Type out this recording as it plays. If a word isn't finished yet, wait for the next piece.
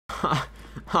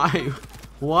Hi.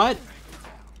 What?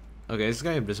 Okay, is this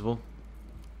guy invisible?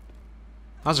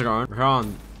 How's it going? We're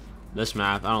on this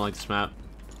map. I don't like this map.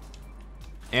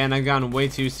 And I've gotten way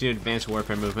too used to Advanced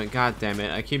Warfare movement. God damn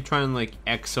it. I keep trying to like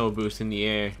exo boost in the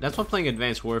air. That's what playing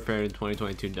Advanced Warfare in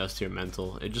 2022 does to your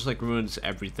mental. It just like ruins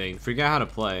everything. Forget how to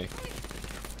play.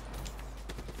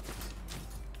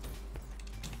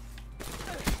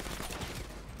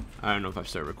 I don't know if I've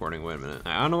started recording. Wait a minute.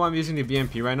 I don't know why I'm using the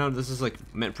BMP right now. This is like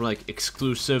meant for like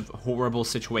exclusive, horrible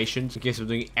situations in case I'm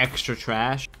doing extra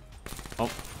trash. Oh.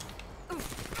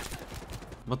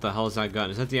 What the hell is that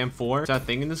gun? Is that the M4? Is that a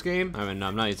thing in this game? I mean, no,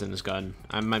 I'm not using this gun.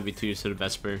 I might be too used to the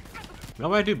Vesper.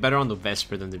 Maybe I do better on the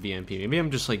Vesper than the BMP. Maybe I'm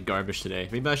just like garbage today.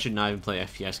 Maybe I should not even play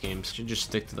FPS games. I should just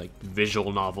stick to like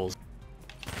visual novels.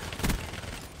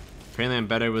 Apparently I'm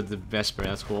better with the Vesper.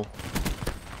 That's cool.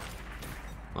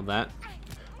 Love that.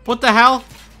 What the hell?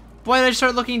 Why did I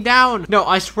start looking down? No,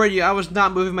 I swear to you, I was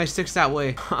not moving my sticks that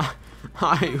way.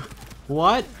 Hi.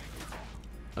 What?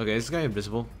 Okay, is this guy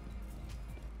invisible?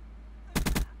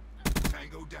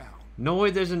 No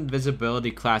way there's invisibility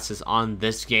classes on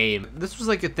this game. This was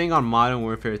like a thing on Modern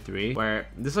Warfare 3, where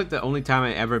this is like the only time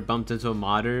I ever bumped into a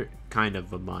modder. Kind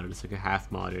of a modder. It's like a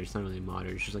half modder. It's not really a modder.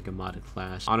 It's just like a modded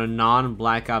class. On a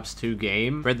non-Black Ops 2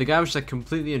 game, where the guy was like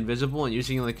completely invisible and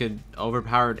using like an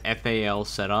overpowered FAL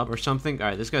setup or something.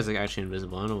 Alright, this guy's like actually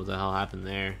invisible. I don't know what the hell happened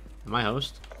there. Am I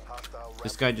host?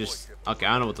 This guy just... Okay,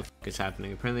 I don't know what the fuck is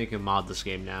happening. Apparently I can mod this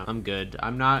game now. I'm good.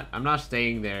 I'm not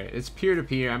staying there. It's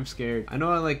peer-to-peer. I'm scared. I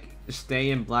know I like stay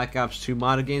in Black Ops 2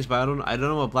 modded games, but I don't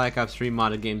know what Black Ops 3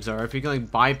 modded games are. If you can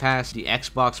like bypass the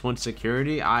Xbox One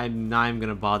security, I'm not even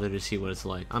gonna bother to see what it's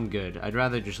like. I'm good. I'd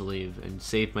rather just leave and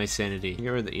save my sanity. Get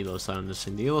rid of the elo side on this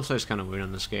thing. The elo side is kind of weird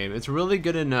on this game. It's really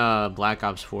good in Black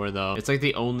Ops 4 though. It's like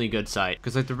the only good site,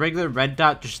 because like the regular red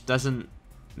dot just doesn't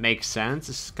makes sense.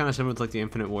 It's kind of similar to like the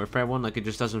Infinite Warfare one. Like it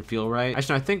just doesn't feel right.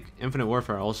 Actually, I think Infinite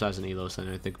Warfare also has an elo site.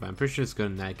 I think, but I'm pretty sure it's good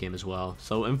in that game as well.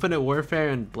 So Infinite Warfare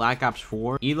and Black Ops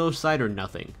 4, elo site or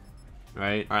nothing.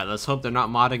 Right? Alright, let's hope they're not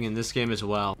modding in this game as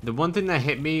well. The one thing that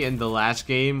hit me in the last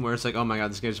game, where it's like, oh my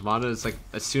god, this game's modded, it's like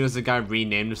as soon as the guy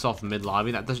renamed himself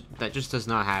mid-lobby, that just does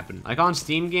not happen. Like on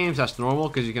Steam games, that's normal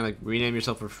because you can like rename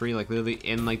yourself for free, like literally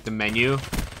in like the menu.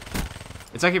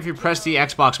 It's like if you press the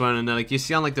Xbox button and then like you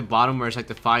see on like the bottom where it's like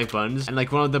the 5 buttons and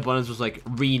like one of the buttons was like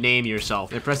rename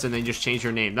yourself. You press it and then you just change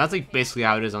your name. That's like basically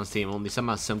how it is on Steam, only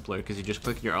somehow simpler because you just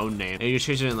click your own name and you just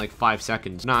change it in like 5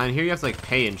 seconds. Nah, and here you have to like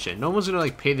pay and shit. No one's gonna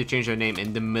like pay to change their name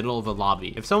in the middle of a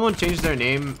lobby. If someone changes their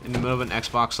name in the middle of an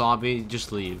Xbox lobby,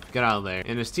 just leave. Get out of there.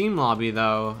 In a Steam lobby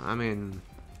though, I mean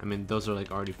those are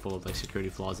like already full of like security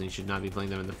flaws and you should not be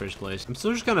playing them in the first place. I'm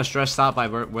still just kind of stressed out by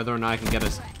whether or not I can get a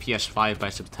PS5 by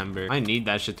September. I need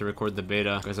that shit to record the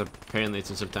beta because apparently it's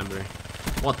in September.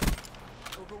 What?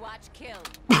 Overwatch kill.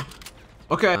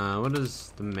 Okay. What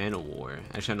is the Man of War?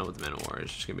 Actually, I know what the Man of War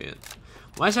is. Just give me it.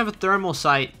 Why does it have a thermal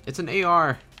sight? It's an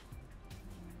AR.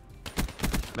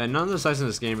 Man, none of the sights in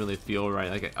this game really feel right.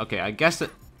 Like, okay, I guess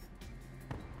that.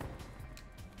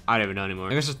 I don't even know anymore.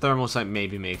 I guess the thermal sight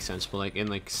maybe makes sense, but like in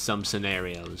like some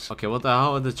scenarios. Okay, what the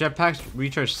hell? The jetpacks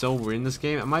recharge so weird in this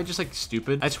game. Am I just like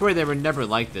stupid? I swear they were never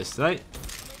like this. Is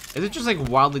it just like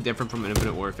wildly different from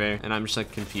Infinite Warfare? And I'm just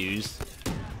like confused.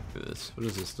 Look at this. What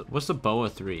is this? What's the BOA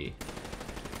 3?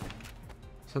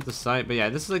 It's not the sight, but yeah,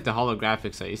 this is like the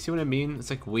holographic sight. You see what I mean? It's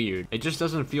like weird. It just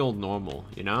doesn't feel normal,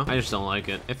 you know? I just don't like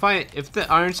it. If the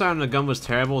iron sight on the gun was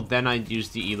terrible, then I'd use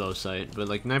the elo sight. But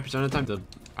like 9% of the time, the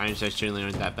iron sights generally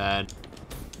aren't that bad.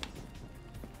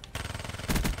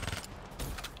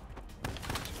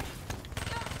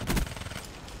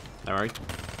 That worked.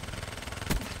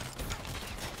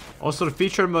 Also, the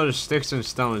feature mode is sticks and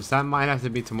stones. That might have to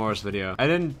be tomorrow's video. I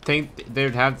didn't think they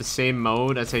would have the same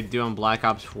mode as they do on Black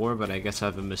Ops 4, but I guess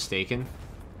I've been mistaken.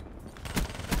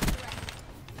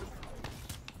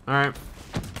 Alright.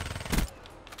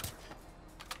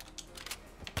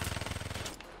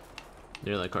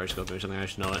 They're like car scoping or something, I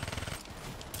should know it.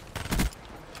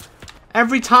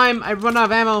 Every time I run out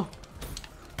of ammo!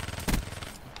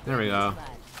 There we go.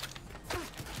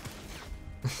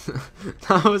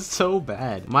 That was so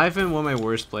bad. Might have been one of my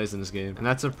worst plays in this game. And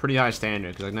that's a pretty high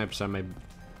standard, because like 9% of my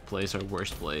plays are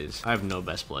worst plays. I have no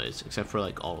best plays, except for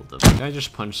like all of them. Can I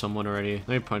just punch someone already? Let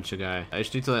me punch a guy. I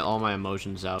just need to let all my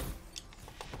emotions out.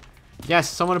 Yes,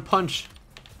 someone to punch!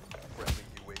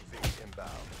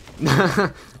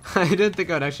 I didn't think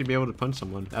I'd actually be able to punch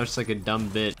someone. That was just like a dumb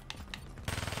bit.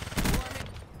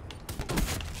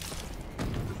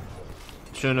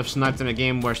 Shouldn't have sniped in a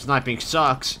game where sniping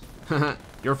sucks.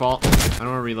 Your fault. I don't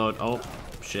want to reload. Oh,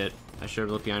 shit. I should have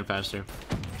looked behind faster.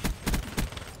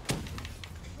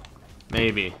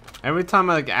 Maybe. Every time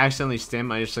I like accidentally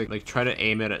stim, I just like try to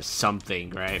aim it at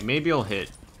something, right? Maybe it'll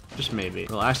hit. Just maybe.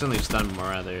 It'll accidentally stun more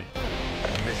rather.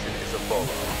 Mission is a bolo.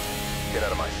 Get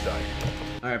out of my sight.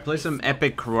 Alright, play some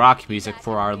epic rock music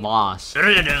for our loss.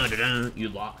 You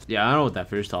lost. Yeah, I don't know what that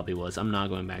first topic was. I'm not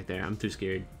going back there. I'm too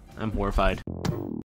scared. I'm horrified.